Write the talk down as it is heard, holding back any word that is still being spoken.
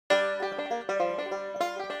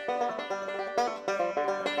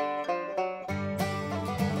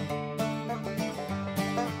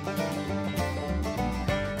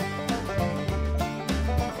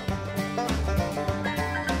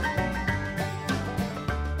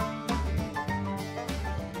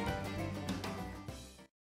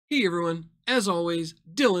Hey everyone, as always,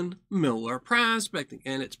 Dylan Miller Prospecting,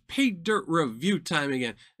 and it's Paydirt review time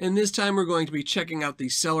again. And this time we're going to be checking out the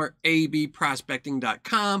seller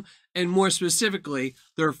abprospecting.com, and more specifically,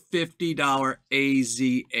 their $50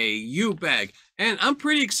 AZAU bag. And I'm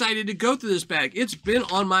pretty excited to go through this bag. It's been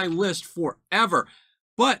on my list forever.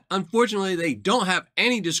 But unfortunately, they don't have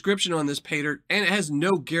any description on this Paydirt, and it has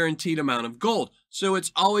no guaranteed amount of gold. So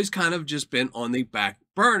it's always kind of just been on the back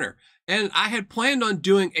burner. And I had planned on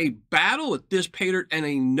doing a battle with this Paydirt and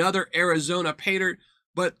another Arizona Paydirt,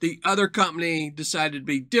 but the other company decided to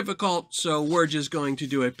be difficult, so we're just going to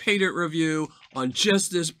do a Paydirt review on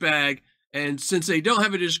just this bag. And since they don't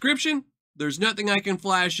have a description, there's nothing I can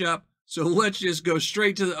flash up, so let's just go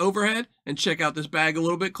straight to the overhead and check out this bag a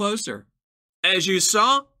little bit closer. As you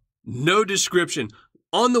saw, no description.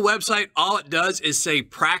 On the website, all it does is say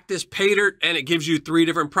practice Paydirt, and it gives you three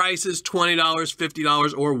different prices, $20,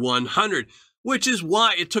 $50, or $100, which is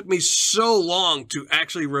why it took me so long to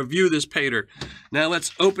actually review this Paydirt. Now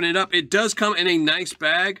let's open it up. It does come in a nice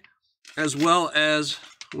bag, as well as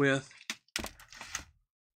with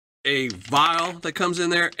a vial that comes in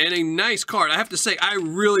there, and a nice card. I have to say, I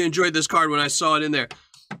really enjoyed this card when I saw it in there.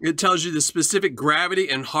 It tells you the specific gravity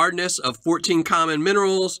and hardness of 14 common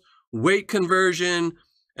minerals, weight conversion,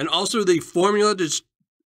 and also the formula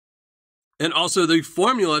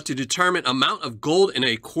to determine amount of gold in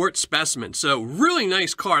a quartz specimen. So really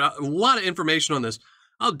nice card. A lot of information on this.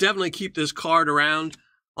 I'll definitely keep this card around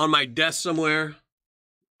on my desk somewhere,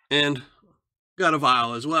 and got a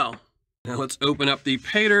vial as well. Now let's open up the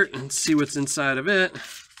Paydirt and see what's inside of it.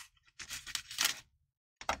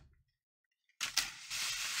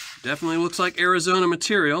 Definitely looks like Arizona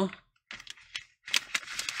material.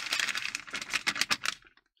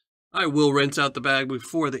 I will rinse out the bag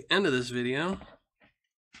before the end of this video.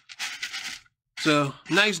 So,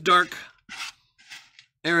 nice dark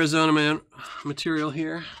Arizona material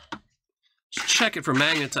here. Just check it for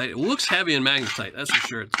magnetite. It looks heavy in magnetite, that's for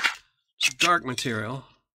sure. It's dark material.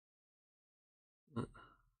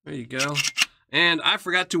 There you go. And I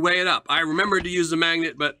forgot to weigh it up. I remembered to use the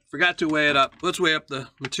magnet, but forgot to weigh it up. Let's weigh up the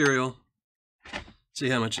material. See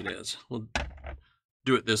how much it is. We'll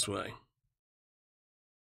do it this way.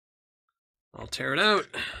 I'll tear it out.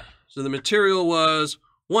 So the material was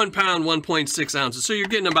 1 pound, 1.6 ounces. So you're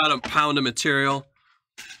getting about a pound of material.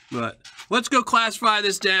 But let's go classify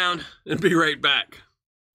this down and be right back.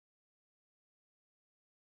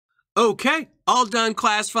 Okay, all done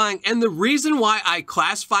classifying, and the reason why I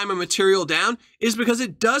classify my material down is because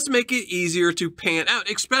it does make it easier to pan out,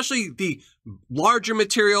 especially the larger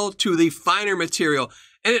material to the finer material.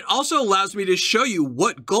 And it also allows me to show you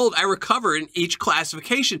what gold I recover in each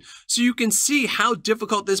classification, so you can see how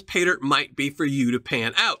difficult this Paydirt might be for you to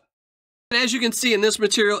pan out. And as you can see in this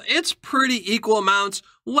material, it's pretty equal amounts,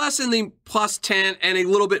 less in the +10 and a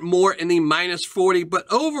little bit more in the -40, but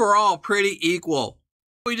overall pretty equal.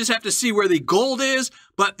 We just have to see where the gold is,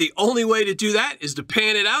 but the only way to do that is to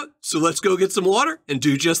pan it out. So let's go get some water and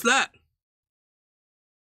do just that.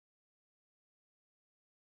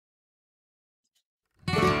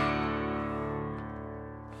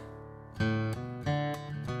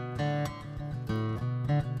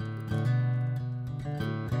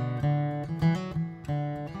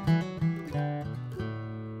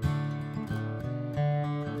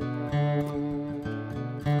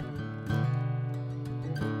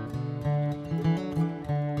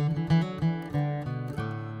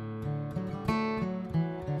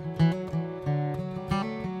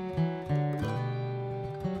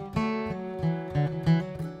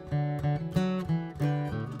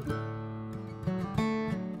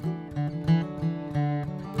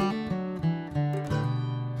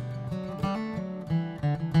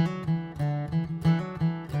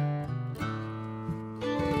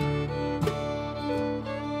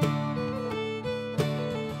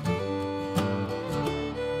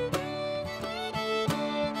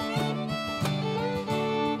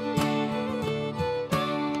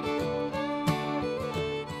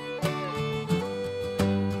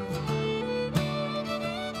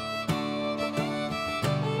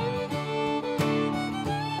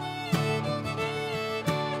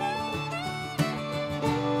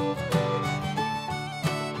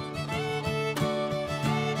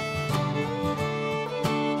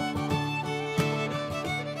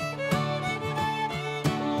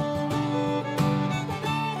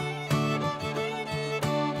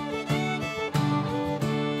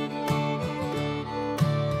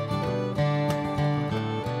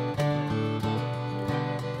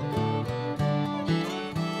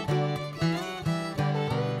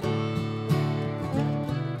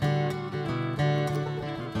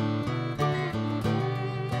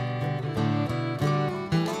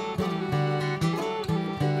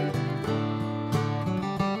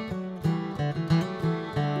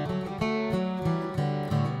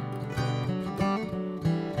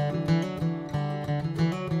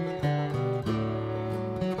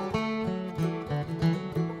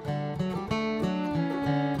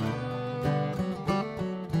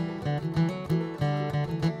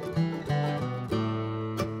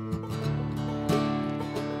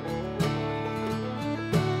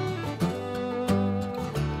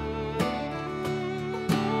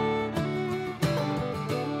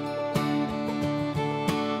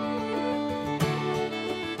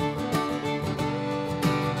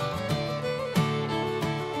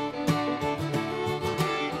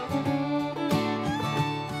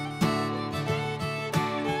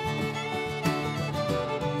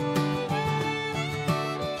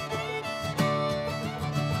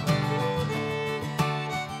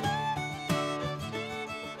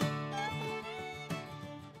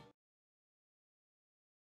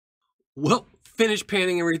 Well, finished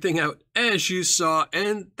panning everything out as you saw,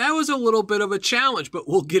 and that was a little bit of a challenge, but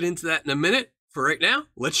we'll get into that in a minute. For right now,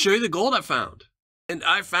 let's show you the gold I found. And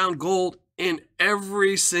I found gold in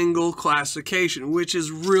every single classification, which is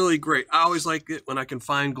really great. I always like it when I can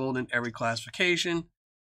find gold in every classification.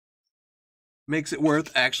 Makes it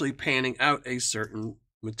worth actually panning out a certain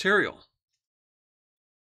material.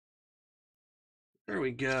 There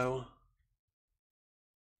we go.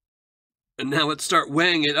 And now let's start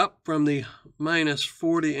weighing it up from the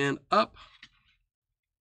 -40 and up.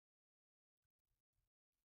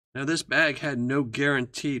 Now this bag had no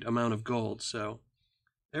guaranteed amount of gold, so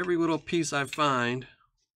every little piece I find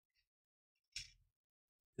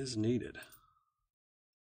is needed.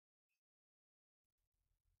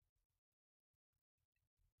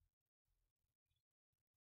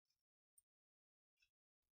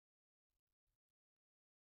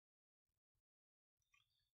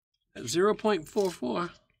 At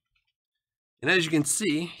 0.44. And as you can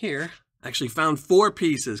see here, I actually found 4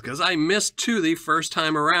 pieces because I missed 2 the first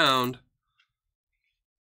time around.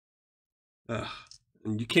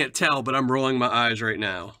 And you can't tell, but I'm rolling my eyes right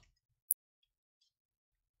now.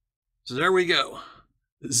 So there we go.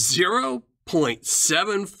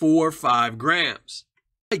 0.745 grams.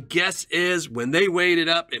 My guess is when they weighed it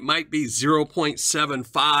up, it might be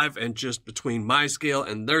 0.75, and just between my scale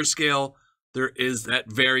and their scale, there is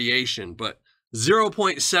that variation, but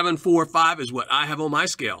 0.745 is what I have on my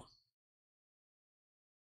scale.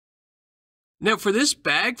 Now for this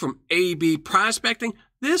bag from AB Prospecting,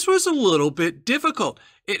 this was a little bit difficult.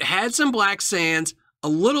 It had some black sands, a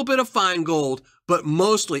little bit of fine gold, but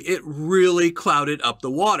mostly it really clouded up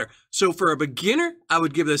the water. So for a beginner, I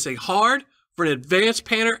would give this a hard. For an advanced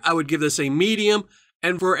panner, I would give this a medium.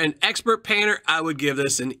 And for an expert panner, I would give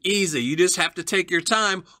this an easy. You just have to take your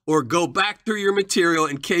time or go back through your material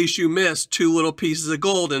in case you missed 2 little pieces of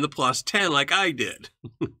gold in the +10 like I did.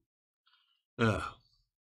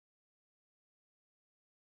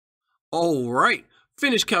 All right,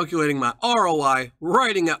 finished calculating my ROI,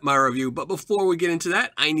 writing up my review. But before we get into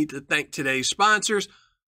that, I need to thank today's sponsors,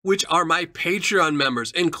 which are my Patreon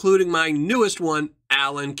members, including my newest one,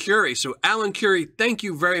 Alan Curie. So Alan Curie, thank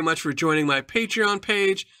you very much for joining my Patreon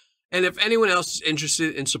page. And if anyone else is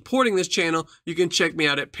interested in supporting this channel, you can check me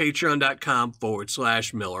out at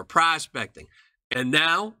patreon.com/Miller Prospecting. And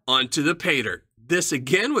now on to the Paydirt. This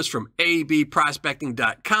again was from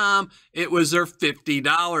abprospecting.com. It was their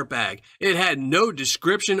 $50 bag. It had no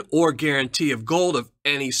description or guarantee of gold of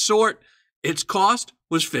any sort. Its cost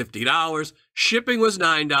was $50. Shipping was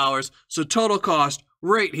 $9. So total cost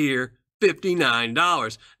right here,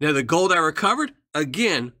 $59. Now the gold I recovered,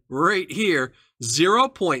 again, right here,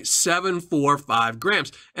 0.745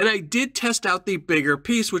 grams. And I did test out the bigger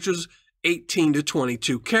piece, which was 18 to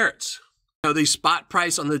 22 carats. Now the spot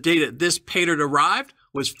price on the day that this Paydirt arrived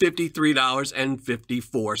was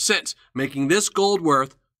 $53.54, making this gold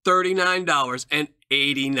worth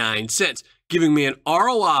 $39.89, giving me an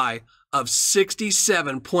ROI of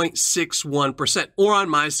 67.61%, or on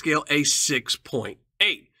my scale, a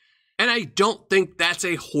 6.8. And I don't think that's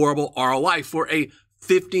a horrible ROI for a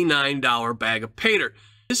 $59 bag of Paydirt.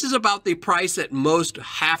 This is about the price that most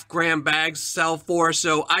half-gram bags sell for,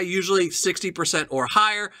 so I usually 60% or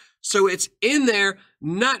higher. So it's in there.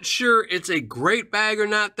 Not sure it's a great bag or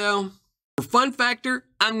not, though. For fun factor,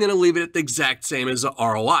 I'm going to leave it at the exact same as the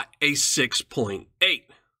ROI, a 6.8.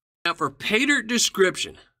 Now for Paydirt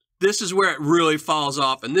description, this is where it really falls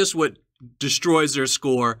off, and this is what destroys their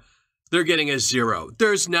score. They're getting a 0.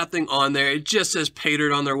 There's nothing on there. It just says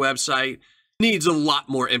Paydirt on their website. Needs a lot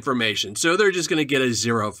more information, so they're just going to get a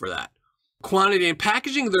 0 for that. Quantity and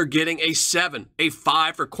packaging, they're getting a 7, a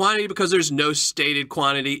 5 for quantity because there's no stated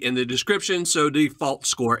quantity in the description, so default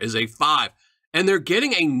score is a 5. And they're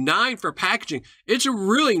getting a 9 for packaging. It's a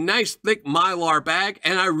really nice thick Mylar bag,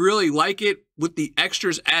 and I really like it with the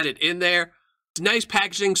extras added in there. It's nice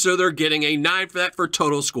packaging, so they're getting a 9 for that for a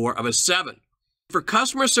total score of a 7. For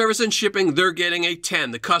customer service and shipping, they're getting a 10.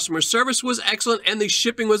 The customer service was excellent, and the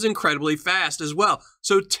shipping was incredibly fast as well,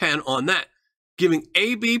 so 10 on that, giving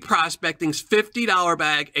AB Prospecting's $50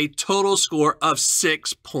 bag a total score of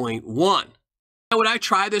 6.1. Now, would I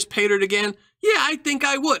try this Paydirt again? Yeah, I think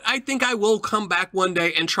I would. I think I will come back one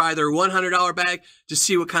day and try their $100 bag to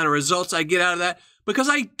see what kind of results I get out of that, because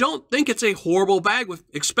I don't think it's a horrible bag,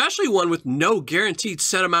 especially one with no guaranteed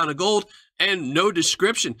set amount of gold and no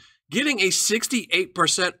description. Getting a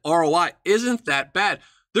 68% ROI isn't that bad.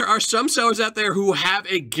 There are some sellers out there who have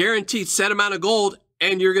a guaranteed set amount of gold,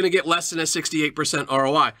 and you're going to get less than a 68%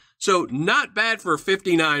 ROI. So not bad for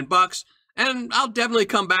 59 bucks, and I'll definitely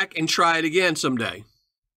come back and try it again someday.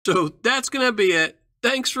 So that's going to be it.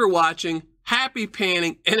 Thanks for watching. Happy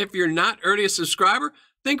panning. And if you're not already a subscriber,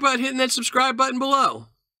 think about hitting that subscribe button below.